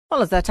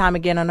Well, it's that time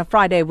again on a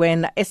Friday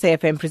when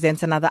SAfm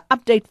presents another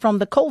update from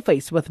the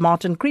coalface with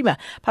Martin Creamer,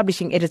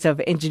 publishing editor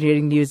of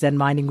Engineering News and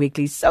Mining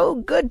Weekly. So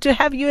good to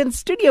have you in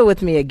studio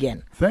with me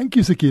again. Thank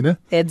you, Sakina.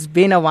 It's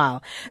been a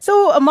while.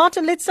 So,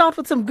 Martin, let's start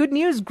with some good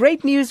news,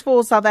 great news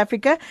for South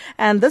Africa.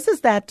 And this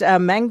is that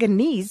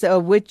manganese,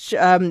 which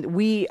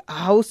we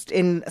host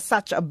in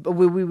such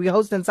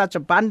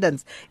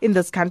abundance in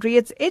this country.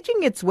 It's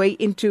edging its way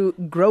into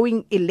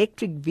growing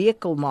electric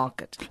vehicle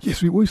market.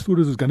 Yes, we always thought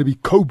it was going to be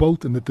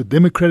cobalt and that the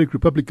Democratic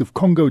Republic of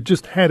Congo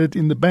just had it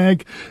in the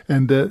bag,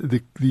 and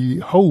the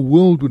whole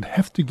world would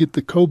have to get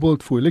the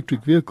cobalt for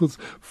electric vehicles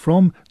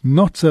from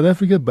not South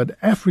Africa, but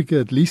Africa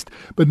at least.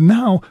 But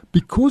now,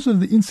 because of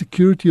the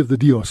insecurity of the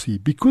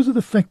DRC, because of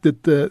the fact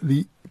that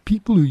the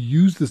people who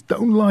use this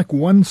don't like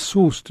one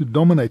source to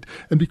dominate,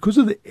 and because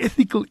of the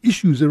ethical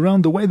issues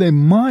around the way they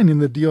mine in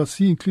the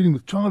DRC, including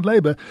with child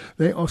labor,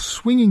 they are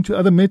swinging to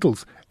other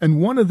metals.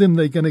 And one of them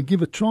they're going to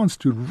give a chance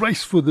to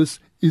race for this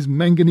is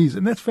manganese.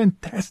 And that's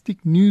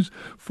fantastic news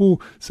for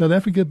South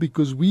Africa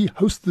because we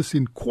host this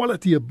in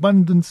quality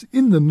abundance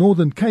in the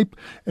Northern Cape.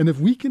 And if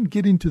we can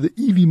get into the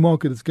EV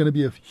market, it's going to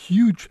be a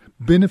huge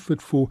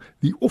benefit for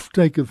the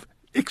offtake of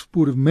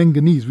export of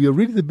manganese. We are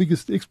already the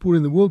biggest exporter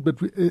in the world,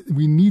 but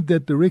we need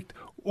that direct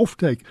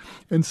offtake.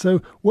 And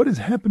so what is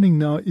happening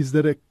now is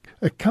that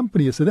a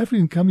company, a South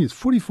African company, is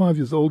 45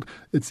 years old.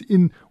 It's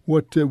in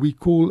what we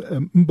call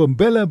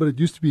Mbombela, but it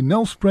used to be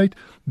Nelspruit.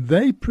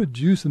 They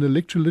produce an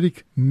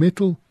electrolytic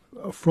metal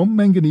from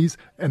manganese,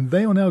 and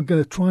they are now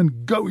going to try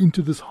and go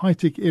into this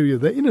high-tech area.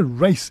 They're in a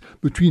race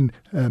between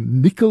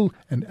nickel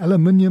and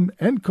aluminium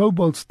and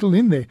cobalt still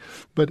in there,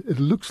 but it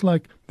looks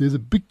like there's a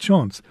big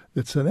chance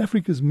that South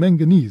Africa's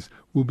manganese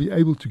will be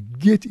able to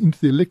get into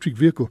the electric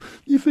vehicle.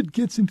 If it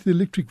gets into the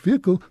electric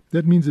vehicle,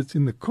 that means it's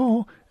in the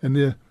car, and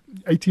there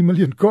 80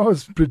 million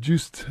cars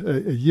produced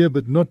a year,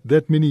 but not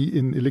that many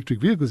in electric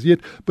vehicles yet.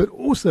 But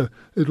also,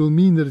 it will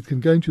mean that it can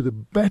go into the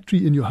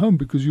battery in your home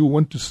because you'll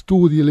want to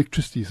store the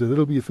electricity. So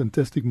that'll be a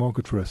fantastic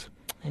market for us.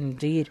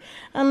 Indeed.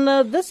 And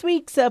this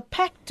week's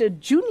pact,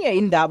 Junior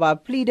Indaba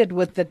pleaded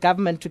with the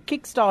government to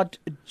kickstart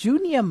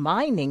junior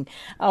mining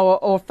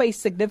or face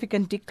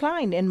significant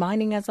decline in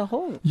mining as a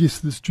whole. Yes,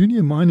 this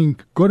junior mining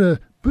got a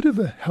bit of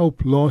a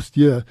help last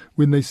year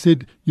when they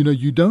said,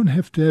 you don't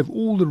have to have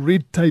all the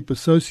red tape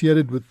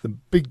associated with the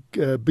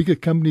bigger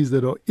companies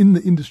that are in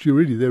the industry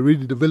already. They're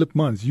already developed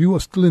mines. You are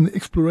still in the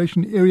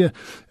exploration area.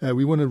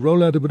 We want to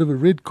roll out a bit of a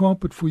red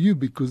carpet for you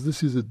because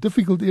this is a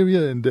difficult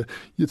area and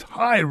it's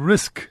high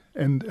risk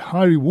and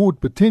high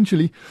reward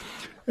potentially.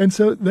 And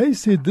so they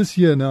said this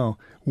year now,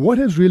 what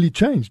has really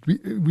changed?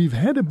 We've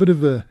had a bit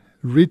of a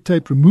red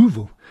tape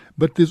removal,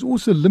 but there's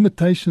also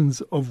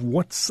limitations of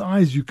what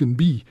size you can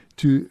be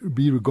to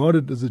be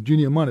regarded as a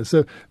junior miner.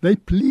 So they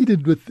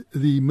pleaded with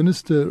the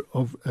Minister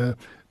of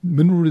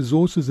Mineral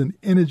Resources and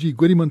Energy,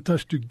 Gwedi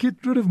Mantashe, to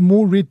get rid of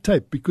more red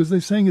tape because they're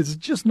saying it's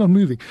just not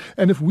moving.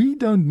 And if we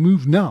don't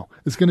move now,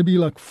 it's going to be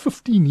like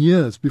 15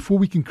 years before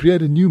we can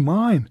create a new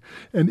mine.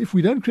 And if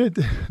we don't create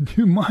the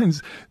new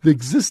mines, the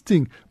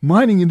existing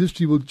mining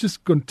industry will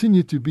just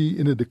continue to be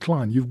in a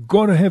decline. You've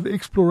got to have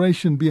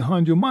exploration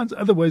behind your mines,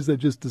 otherwise they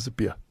just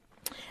disappear.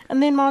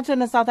 And then,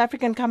 Martin, a South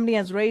African company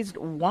has raised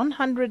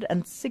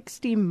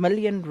 160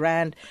 million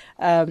rand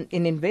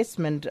in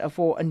investment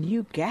for a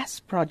new gas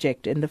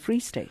project in the Free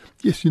State.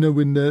 Yes,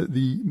 when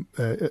the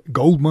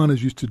gold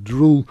miners used to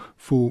drill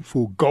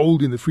for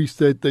gold in the Free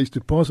State, they used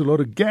to pass a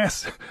lot of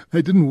gas.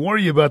 They didn't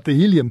worry about the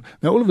helium.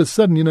 Now, all of a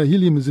sudden,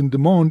 helium is in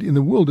demand in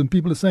the world, and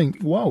people are saying,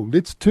 wow,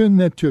 let's turn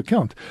that to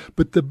account.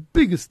 But the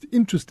biggest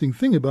interesting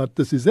thing about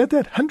this is that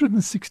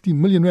 160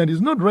 million rand is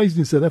not raised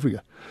in South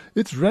Africa.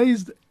 It's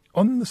raised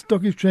on the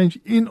stock exchange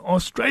in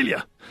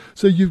Australia.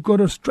 So you've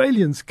got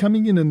Australians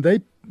coming in and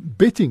they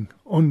betting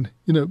on,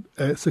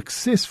 a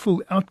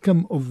successful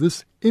outcome of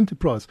this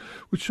enterprise,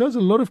 which shows a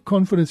lot of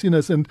confidence in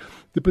us. And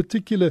the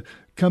particular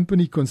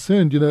company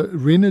concerned,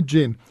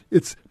 Renogen,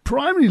 its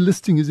primary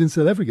listing is in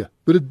South Africa,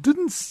 but it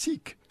didn't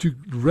seek to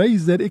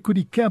raise that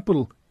equity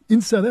capital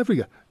in South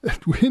Africa.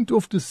 It went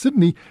off to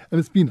Sydney and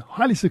it's been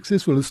highly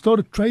successful. It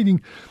started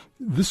trading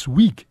this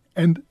week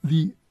and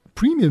the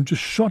premium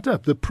just shot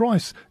up. The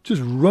price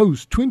just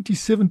rose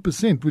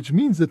 27%, which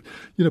means that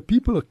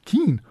people are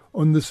keen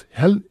on this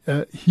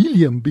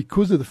helium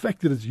because of the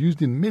fact that it's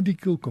used in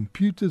medical,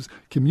 computers,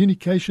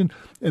 communication,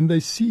 and they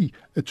see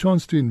a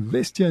chance to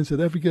invest here in South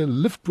Africa,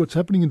 lift what's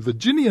happening in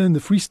Virginia and the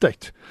Free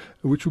State,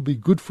 which will be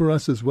good for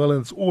us as well.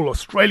 And it's all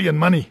Australian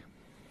money.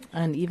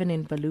 And even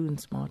in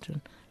balloons,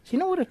 Martin. Do you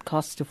know what it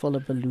costs to fill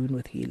a balloon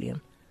with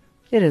helium?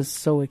 It is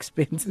so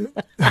expensive.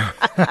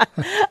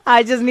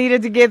 I just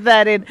needed to get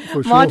that in.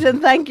 For Martin,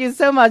 sure. Thank you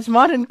so much.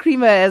 Martin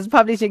Creamer is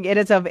publishing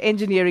editor of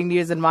Engineering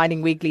News and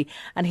Mining Weekly,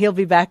 and he'll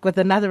be back with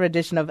another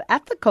edition of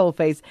At the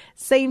Coalface,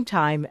 same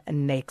time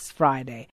next Friday.